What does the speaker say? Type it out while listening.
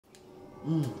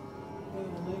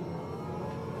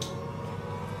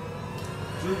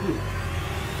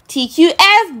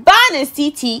TQF bonnets,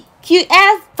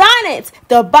 TQF bonnets,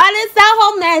 the bonnets that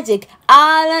hold magic.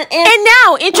 And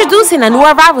now, introducing a new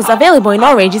arrivals available in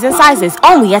all ranges and sizes,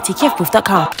 only at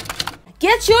tqfbooth.com.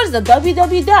 Get yours at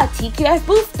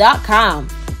www.tqfbooth.com.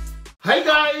 Hi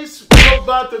guys, welcome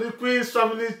back to the Queen's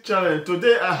Family channel.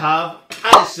 Today I have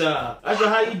ASHER. ASHER,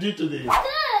 how you doing today? Good.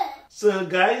 So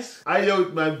guys, I'm here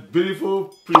with my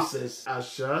beautiful princess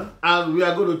ASHER, and we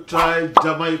are going to try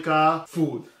Jamaica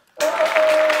food.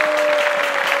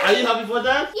 Are you happy for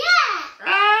that? Yeah.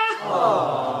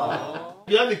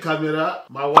 Behind the camera,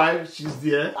 my wife, she's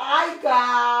there. Hi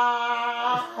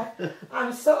guys!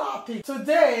 I'm so happy.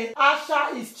 Today,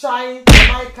 ASHER is trying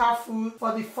Jamaica food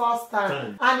for the first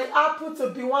time. And it happened to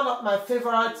be one of my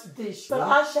favorite dishes. So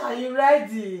ASHER, are you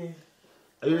ready?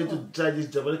 Are you ready to try this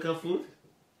Jamaica food?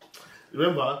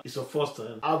 Remember, it's your first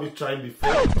time. I'll be trying before.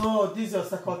 Oh, this is your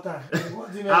second time. What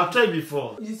do you mean? I've tried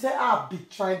before. You say I'll be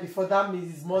trying before, that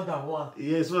means it's more than one.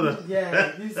 Yes, more than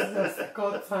Yeah, this is your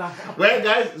second time. Well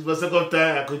guys, it's my second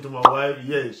time according to my wife.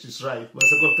 Yeah, she's right. My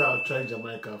second time I'll try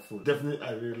Jamaican food. Definitely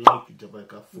I really like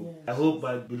Jamaican food. Yes. I hope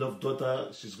my beloved daughter,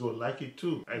 she's gonna like it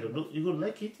too. I don't know, you gonna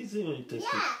like it? Is it gonna taste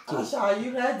it? ASHER, are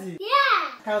you ready? Yeah.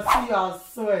 I can see you are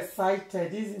so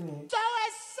excited, isn't it? So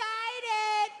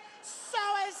excited! So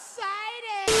excited!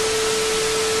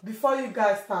 Before you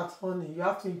guys start, honey, you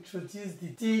have to introduce the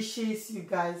dishes you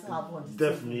guys have on the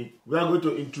Definitely. table. We are going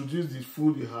to introduce the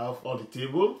food we have on the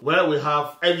table. Where we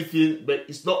have everything, but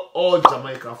it's not all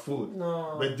Jamaican food.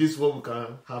 No. But this is what we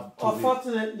can have today.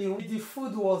 Unfortunately, the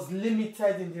food was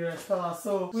limited in the restaurant,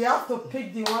 so we have to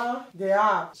pick the one they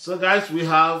have. So guys, we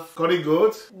have curry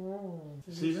goat.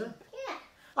 See that? Yeah.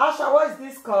 ASHER, what is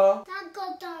this called?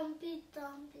 Taco Dumpy.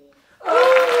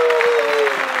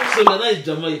 So that is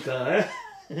Jamaica, eh?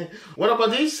 What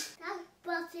about this? That's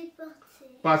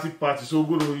Party. So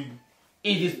we're going to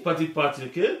eat this party,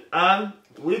 okay? And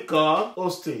we call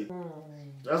OXTAILS.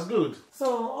 That's good.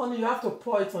 So, honey, you have to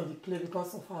pour it on the plate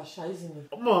because of ASHER, isn't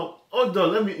it? Mom, hold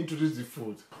on, let me introduce the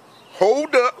food.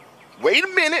 Hold up. Wait a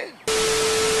minute.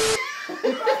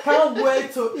 Can't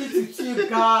wait to eat with you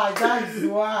guys. That is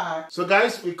why. So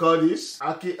guys, we call this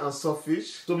ackee and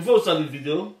saltfish. So before we start the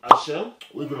video, ASHER,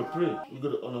 we're going to pray. We're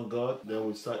going to honor God, then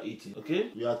we'll start eating, okay?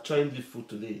 We are trying the food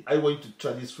today. I want you to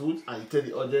try this food and you tell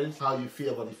the audience how you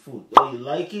feel about the food. Whether you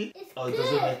like it or you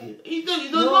doesn't like it. You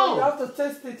don't know. You have to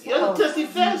taste it. You have to taste it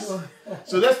first.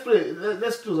 So let's pray.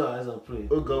 Let's close our eyes and pray.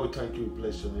 Oh God, we thank you. We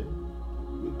bless your name.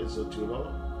 We exalt you, Lord.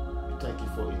 We thank you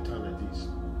for eternities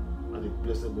and a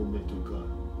blessed moment, oh God.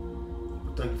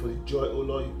 We thank you for the joy, oh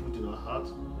Lord, you put in our heart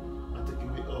and take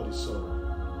away all the sorrow.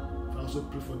 I also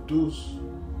pray for those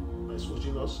that is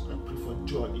watching us. I pray for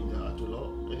joy in their heart, oh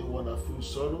Lord. Anyone that feels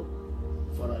sorrow,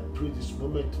 Father, I pray this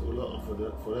moment, oh Lord, and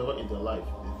forever in their life,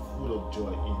 they're full of joy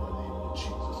in the name of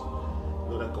Jesus.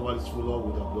 Lord, I cover this full Lord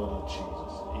with the blood of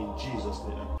Jesus. In Jesus'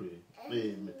 name I pray.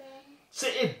 Amen.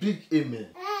 Say a big amen.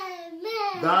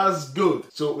 Amen. That's good.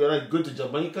 So we are going to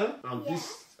Jamaica, and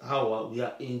this hour we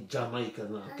are in Jamaica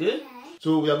now, okay?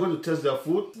 So we are going to test their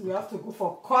food. We have to go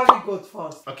for curry goat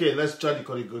first. Okay, let's try the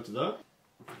curry goat now.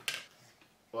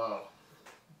 Wow.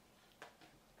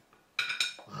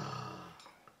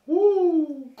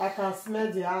 Woo! I can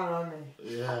smell the aroma.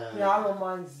 Yeah. The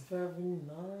aroma is very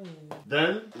nice.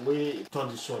 Then we turn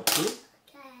the sword too. Okay.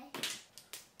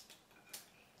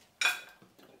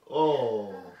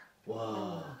 Oh,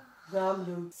 wow. That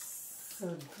looks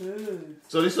so good.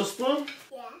 So this is a spoon.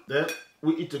 Yeah. Then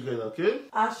we eat together, okay?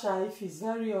 ASHER, if it's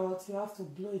very hot, you have to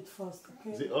blow it first,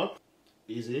 okay? Is it up?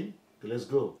 Easy. Okay, let's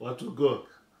go. 1, 2, go.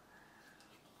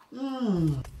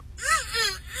 Mmm.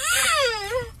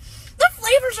 The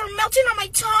flavors are melting on my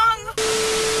tongue.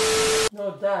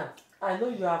 No, Dad, I know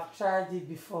you have tried it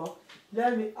before.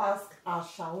 Let me ask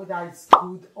ASHER whether it's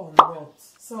good or not.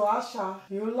 So, ASHER,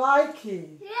 you like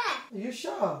it? Yeah. Are you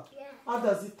sure? Yeah. How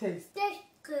does it taste? That's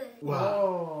good. Wow.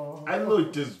 Oh. I know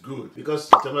it tastes good because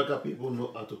Jamaican people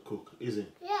know how to cook, isn't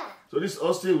it? Yeah. So this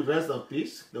OXTAILS with rice and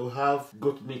peas, they will have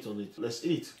goat meat on it. Let's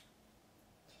eat.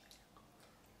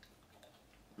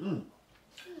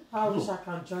 I wish I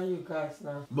can join you guys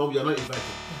now. Mom, you're not invited.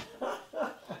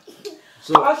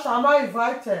 So ASHER, am I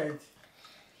invited?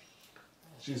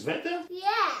 she's right there? Yeah.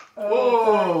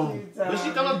 Oh, thank you, but she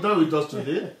Daddy. cannot dine with us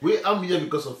today. I'm here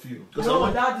because of you. Because I No,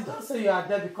 want... Daddy, don't say you are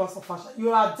there because of ASHER.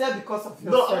 You are there because of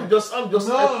No,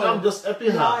 yourself. I'm just helping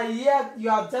You her. are here, you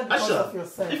are there because ASHER, of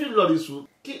yourself. if you love this food,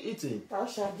 keep eating.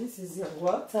 ASHER, this is your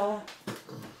water.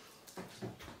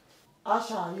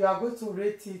 ASHER, you are going to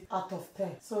rate it out of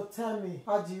 10. So tell me,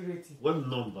 how do you rate it? What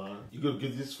number you gonna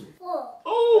give this food? 4.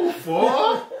 Oh,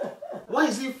 4? Why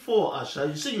is it 4, Asha?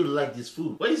 You say you like this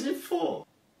food. Why is it 4?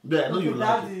 Yeah, I know you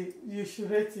like it. You should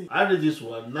rate it. I rate this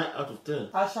one 9 out of 10.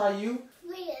 Asha, you?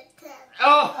 3 and 10.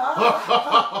 Oh!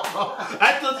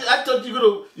 I thought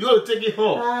you're gonna take it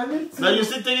home. Me too. Now you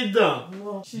still take it down.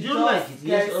 No, she You like it?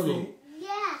 Yes or no?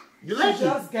 Yeah. You like She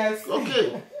just gets it.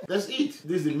 Okay, let's eat.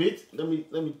 This is the meat. Let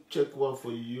me check one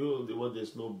for you. The one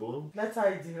there's no bone. Let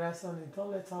her eat the rice on it.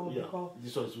 Don't let her because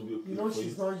this one will be okay. you know for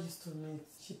she's you. not used to meat.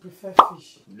 She prefers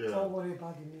fish. Yeah. Don't worry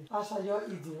about the meat. Asha, you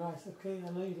eat the rice, okay? I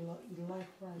know you like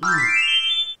rice.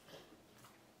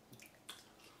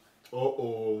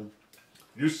 Oh.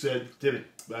 You said tell it,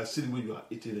 but I see the way you are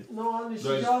eating it. No, honey, she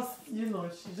it's- just, she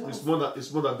just...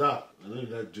 It's more than that. I know you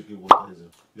like drinking water, isn't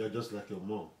it? You are just like your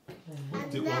mom.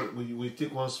 When you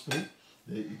take one spoon,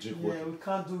 then you drink water. Yeah, we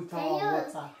can't do without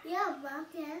water. Yeah,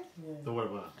 bucket. Yeah. Don't worry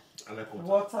about it. I like water.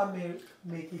 Water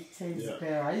make it taste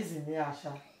better, isn't it,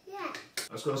 Asha? Yeah.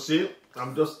 I was gonna say,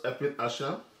 I'm just helping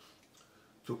Asha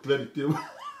to clear the table.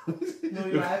 No,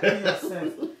 you're helping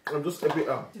yourself. I'm just helping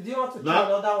her. Did you want to try Now,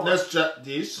 another one? let's try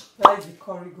this. That is the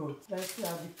curry goat. Let's see how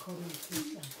the curry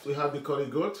is. We have the curry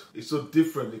goat. It's so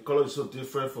different. The color is so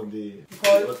different from the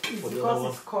Because from the other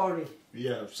one. it's curry.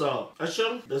 Yeah. So,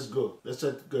 Asha, let's go. Let's try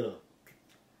it together.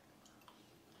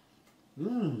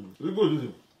 We go,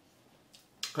 Lily.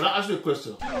 Can I ask you a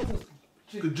question?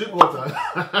 You can drink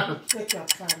water. Take your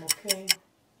time, okay?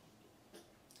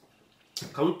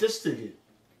 Can we test it again?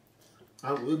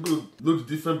 And we're going to know the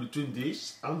difference between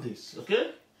this and this,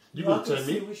 okay? You want go to tell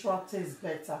see me. which one tastes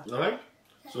better. Alright?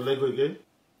 So let's go again.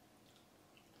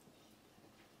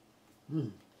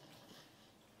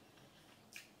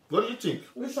 What do you think?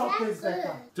 Which one tastes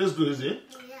better? Tastes good, is it?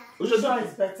 Yeah. Which Which one one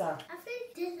is better? I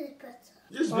think this is better.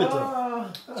 This is better.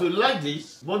 Oh. So you like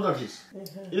this, more than this.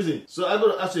 Is it? So I'm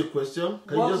going to ask you a question.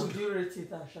 Can What you just... would you rate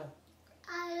it, Asha?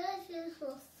 I like this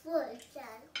for 4 and 10.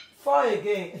 4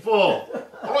 again. 4.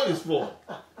 How long is 4?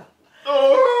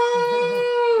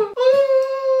 Oh,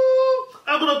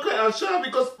 I'm gonna cry and shout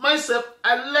because myself,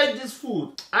 I like this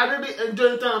food. I really enjoy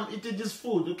the time I'm eating this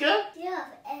food, okay? You have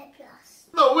A+.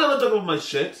 No, we're not talking about my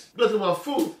shirt. We're talking about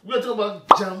food. We're talking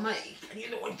about Jamaica. You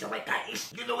know what Jamaica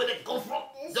is? You know where they come from?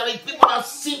 There are people that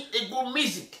sing a good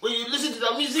music. When you listen to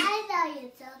the music, I know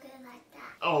you're talking like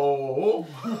that. oh.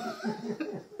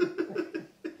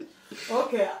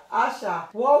 Okay, Asha,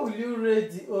 what will you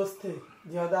rate the oste,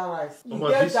 the other rice? You How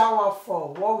get much that one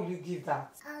 4. What will you give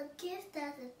that? I'll give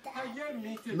that a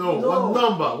 10. No, No. what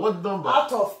number? What number?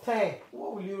 Out of 10,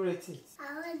 what will you rate it?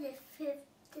 I want it 15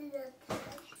 and 10.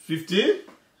 15?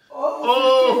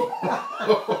 Oh,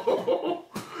 Oh!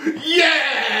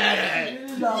 Yeah!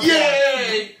 really love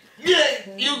Yeah! Yeah!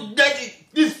 You get it!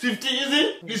 This 15, is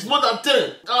it? It's more than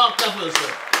 10. Oh, clap for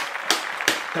yourself.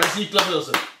 Can I see you clap for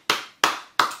yourself?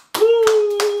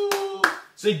 Woo!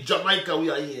 Say Jamaica, we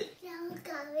are here. Yeah, look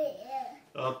at me here.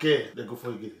 Okay, let's go for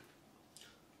it again.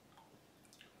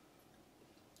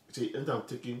 See, and I'm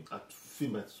taking a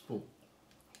feed my spoon.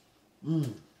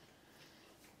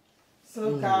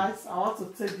 So guys, I want to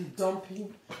take the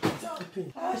dumping.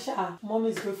 Asha, mom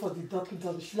is going for the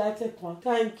dumping. Should I take one?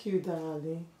 Thank you,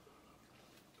 darling.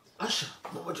 Asha,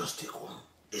 Mama, just take one.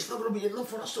 It's not going to be enough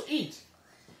for us to eat.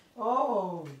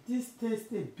 Oh, this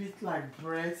tastes a bit like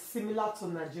bread, similar to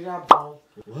Nigeria brown.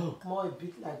 Wow. More a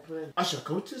bit like bread. Asha,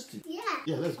 can we taste it? Yeah.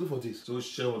 Yeah, let's go for this. So we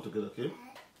share one together, okay?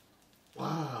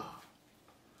 Wow.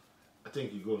 I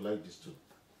think you're going to like this too.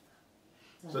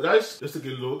 So guys, let's take a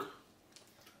look.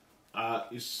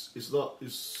 It's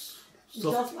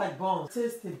Just like bun.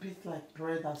 Tastes a bit like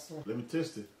bread as well. Let me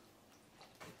taste it.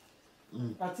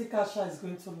 I think Asha is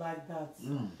going to like that.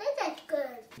 That's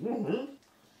good.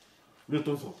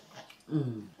 Beautiful.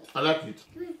 I like it.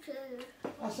 Me too.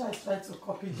 Asha is trying to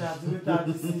copy that, do that,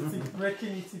 is eating,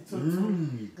 breaking it into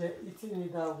two. They're eating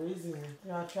it that way, isn't it?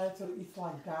 They are trying to eat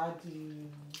like that.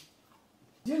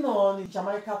 Do you know only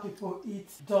Jamaica people eat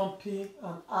dumpling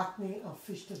and acne and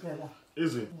fish together?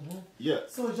 Is it? Yeah.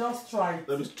 So just try it.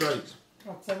 Let me try it.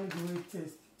 And tell me the way it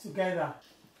tastes together.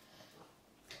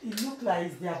 It looks like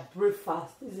it's their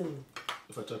breakfast, isn't it?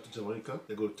 If I try to Jamaica,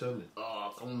 they go tell me.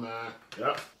 Oh, come on, man.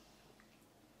 Yeah.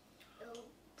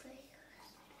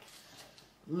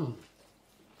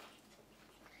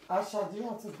 Asha, do you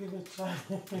want to give it a try?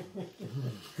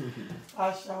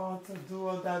 Asha wants to do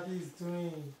what daddy is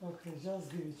doing. Okay, just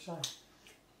give it a try.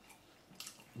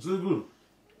 It's really good.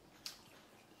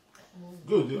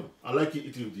 Good, yeah. I like it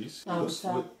eating this. And with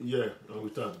that? Yeah, and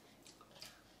with that.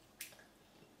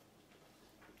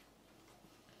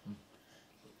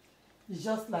 It's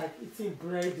just like eating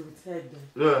bread with egg.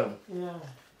 Yeah. Yeah.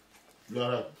 You're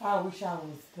right. I wish I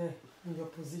was there. in your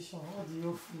position. What do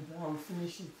you feel? I will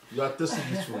finish it. You are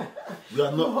testing this one. You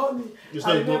are not. No, honey, It's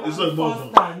not even. It's not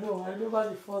even. No, I remember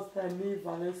the first time me,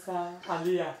 Vanessa, and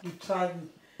Leah, we tried it.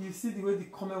 You see the way the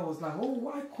comment was like, oh,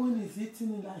 why Queen is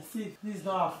eating it like if this is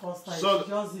not her first time. So, she's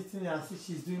just eating it as if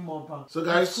she's doing more bang. So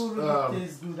guys, it really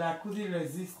tastes good. I couldn't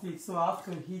resist it, so I have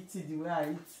to eat it the way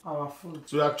I eat our food.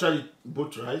 So we have tried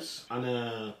both rice and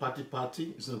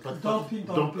party. It's a dumping.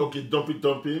 Okay,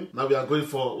 dumping. Now we are going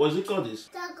for, what is it called this?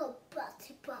 Taco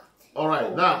party.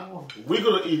 Alright, now we're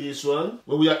gonna eat this one.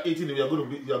 When we are eating it, we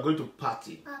are going to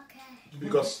party. Okay.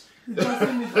 Because it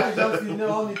doesn't mean I just it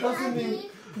doesn't mean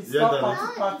it's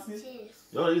not party.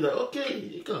 No, you're like, okay,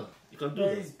 you can do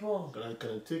that. Is bone. Can I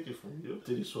take it from you?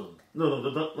 Take this one. No,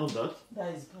 not that.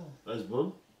 That is bone. That is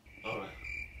bone? Alright.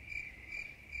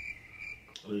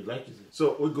 Oh, you like it?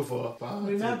 So we go for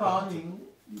party. Remember, honey,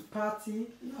 party,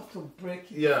 you have to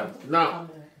break it. Yeah, now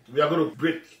we are going to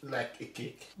break like a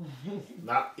cake.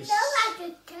 Now it's Not like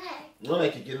a cake. not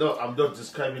like a cake. No, I'm just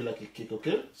describing like a cake,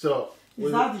 okay? So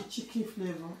is that the chicken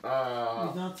flavor? we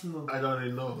don't know. I don't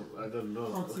really know. I don't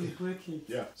know. Until you break it.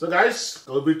 Yeah. So guys,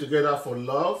 we'll be together for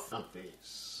love and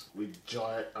peace, with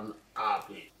joy and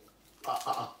happy.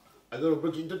 I gotta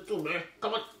break it into two, man.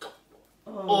 Come on.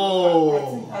 Oh. I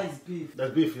think that is beef.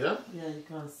 That's beef, yeah? Yeah, you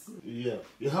can see. Yeah.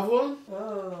 You have one?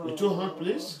 Oh. With 2 hands,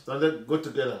 please. Now let's go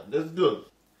together. Let's do it.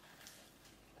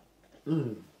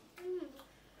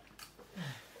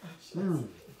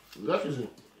 That is it.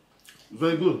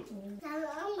 Very good. Now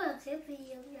I'm going to copy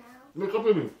you now. You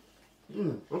copy me.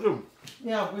 Okay.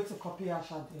 Yeah, I'm going to copy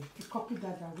Asher then. You copy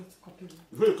that, I'm going to copy me.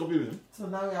 You going to copy me? So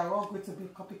now we are all going to be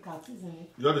copycats, isn't it?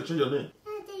 You have to change your name.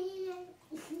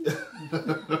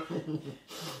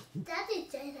 Daddy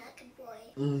says like a boy.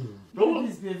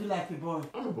 Please behave like a boy.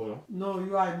 I'm a boy. No,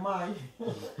 you are mine.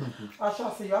 Asher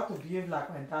said you have to behave like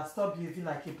my dad. Stop behaving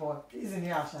like a boy. Isn't it,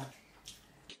 Asher?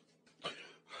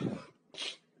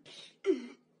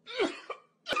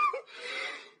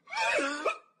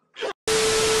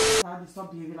 Daddy,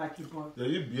 stop behaving like a boy. Yeah,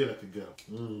 you behave like a girl.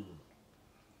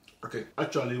 Okay,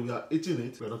 actually we are eating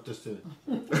it, we are not tasting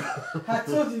it. I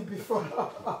told you before.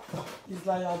 It's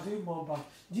like you're doing more bad.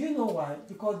 Do you know why?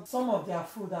 Because some of their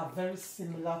food are very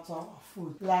similar to our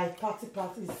food. Like party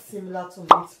is similar to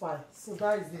meat pie. So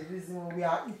that is the reason we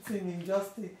are eating in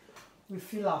just we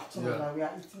feel after that we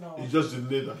are eating our It's just the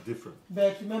name that's different.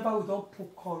 But remember, we don't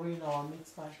put curry in our meat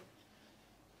pie.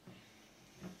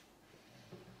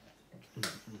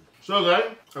 So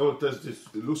guys, I will test this.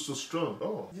 It looks so strong.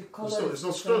 Oh, it's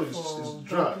not strong, it's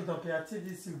dry. I think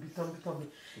this will be tumpy.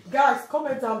 Guys,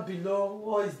 comment down below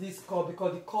what is this called,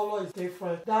 because the color is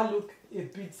different. That look a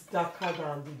bit darker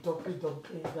than the dumpy.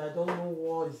 I don't know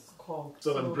what it's called.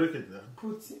 So I'm breaking it now.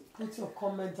 Put your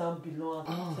comment down below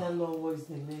and tell us what is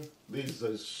the name. This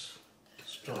is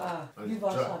strong. Give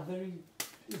us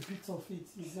a bit of it.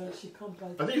 She can't buy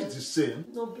it. I think it's the same.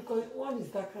 No, because one is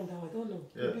darker than I don't know.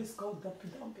 Yeah. Maybe it's called dumpy.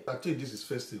 I think this is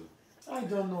festive. I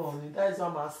don't know, honey. That is why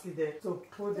I'm asking them. So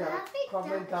put their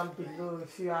comment down below.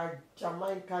 If you are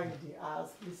Jamaican in the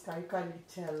house, please can you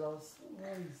tell us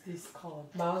what is this called?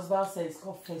 My husband says it's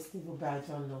called festival, but I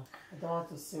don't know. I don't want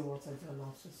to say what I don't know.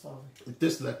 I'm so sorry. It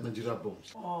tastes like Nigeria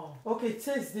bones. Oh, okay. It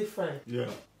tastes different. Yeah.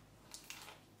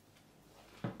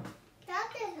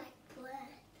 That is like bread.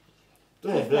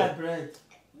 Tastes like bread.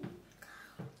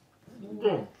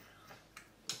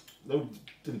 Let me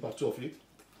take the part of it.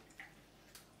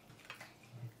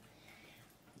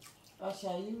 Asha,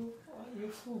 are you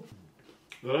full?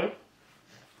 Alright?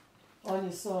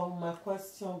 Honey, so my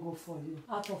question go for you.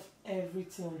 Out of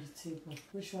everything on the table,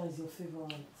 which one is your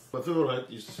favorite? My favorite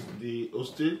is the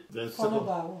OXTAILS, then Followed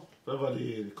by what? followed by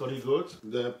the curry goat,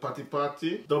 the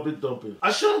party, dumping.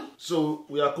 Asha, so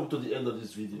we are come to the end of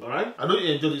this video, alright? I know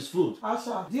you enjoy this food.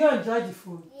 Asha, do you enjoy the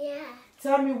food? Yeah.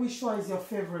 Tell me which one is your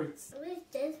favorite.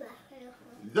 Which is my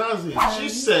favorite? That's it. She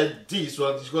said this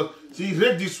one, she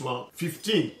read this one,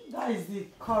 15. That is the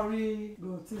curry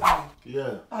goat, isn't it?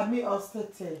 Yeah. I mean,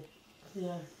 OXTAILS.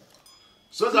 Yeah.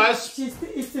 So guys, She's still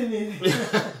eating it.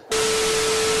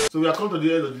 so we are come to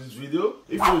the end of this video.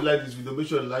 If you like this video, make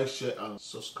sure you like, share and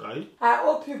subscribe. I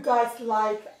hope you guys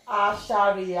like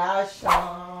Asha reaction.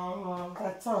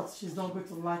 I thought she's not going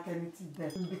to like anything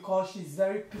there because she's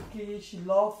very picky. She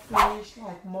loves fish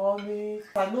like mommy.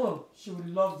 I know she will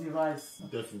love the rice.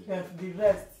 Definitely. And the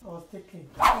rest I was taking.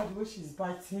 By the way she's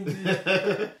biting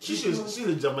it. She's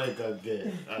a Jamaican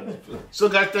girl. So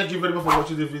guys, thank you very much for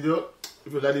watching the video.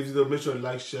 If you like this video, make sure you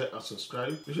like, share and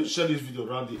subscribe. Make sure you share this video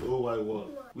around the whole wide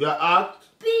world. We are out.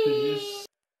 Peace.